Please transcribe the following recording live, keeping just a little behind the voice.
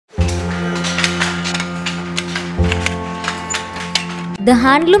The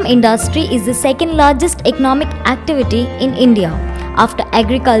handloom industry is the second largest economic activity in India, after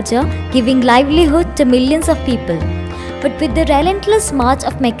agriculture, giving livelihood to millions of people. But with the relentless march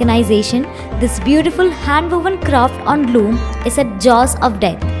of mechanization, this beautiful hand-woven craft on loom is at jaws of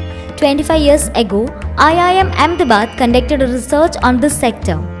death. 25 years ago, IIM-Ahmedabad conducted a research on this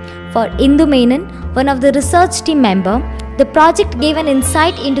sector. For Indu Menon, one of the research team members, the project gave an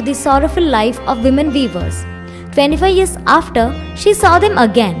insight into the sorrowful life of women weavers. 25 years after, she saw them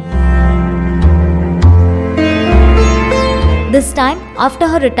again. This time, after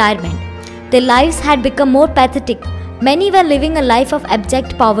her retirement, their lives had become more pathetic. Many were living a life of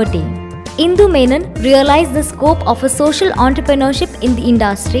abject poverty. Indu Menon realized the scope of a social entrepreneurship in the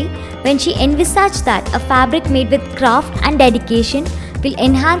industry when she envisaged that a fabric made with craft and dedication will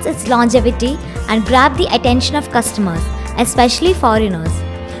enhance its longevity and grab the attention of customers, especially foreigners.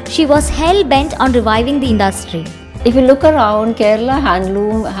 She was hell-bent on reviving the industry. If you look around, Kerala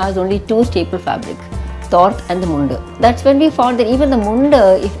handloom has only two staple fabrics, thorthu and the munda. That's when we found that even the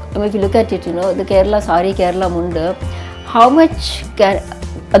munda, if you look at it, the Kerala sari, Kerala munda, how much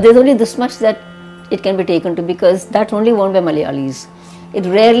there's only this much that it can be taken to, because that's only worn by Malayalees. It's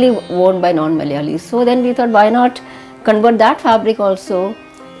rarely worn by non-Malayalees. So then we thought, why not convert that fabric also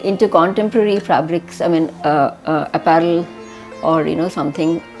into contemporary fabrics, apparel, or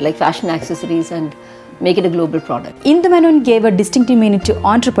something like fashion accessories, and make it a global product. Indu Menon gave a distinctive meaning to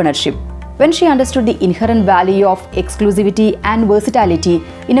entrepreneurship when she understood the inherent value of exclusivity and versatility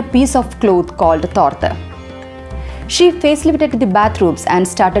in a piece of cloth called thorthu. She facelifted the bathrobes and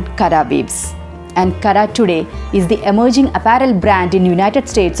started Kara Weaves. And Kara today is the emerging apparel brand in United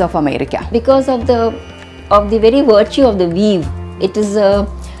States of America. Because of the very virtue of the weave, it is a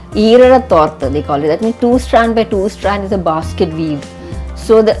era thorthu, they call it. That means 2 strand by 2 strand is a basket weave.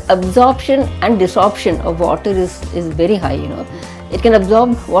 So the absorption and desorption of water is very high. It can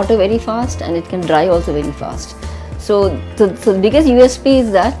absorb water very fast and it can dry also very fast. So the biggest USP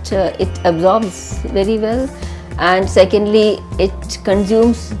is that it absorbs very well, and secondly, it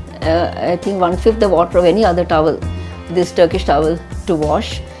consumes I think 1/5 the water of any other towel, this Turkish towel, to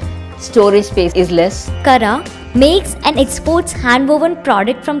wash. Storage space is less. Kara makes and exports hand-woven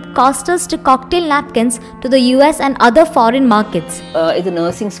product from coasters to cocktail napkins to the US and other foreign markets. It's a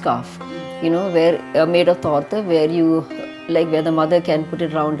nursing scarf, where made of thorthu, where the mother can put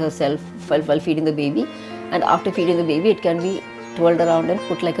it around herself while feeding the baby, and after feeding the baby, it can be twirled around and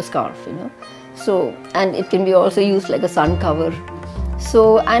put like a scarf, So, and it can be also used like a sun cover.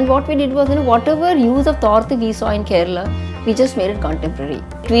 So, and what we did was, whatever use of thorthu we saw in Kerala, we just made it contemporary.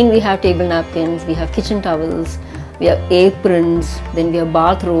 Between we have table napkins, we have kitchen towels, we have aprons, then we have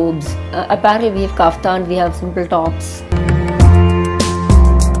bathrobes. Apparel, we have kaftan, we have simple tops.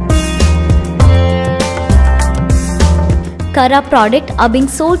 Kara products are being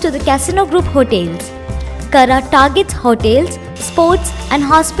sold to the Casino Group hotels. Kara targets hotels, sports and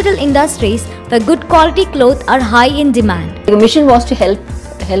hospital industries where good quality clothes are high in demand. The mission was to help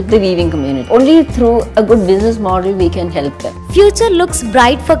the weaving community. Only through a good business model we can help them. Future looks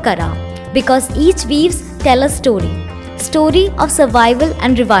bright for Kara because each weaves tell a story of survival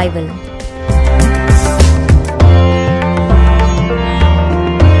and revival.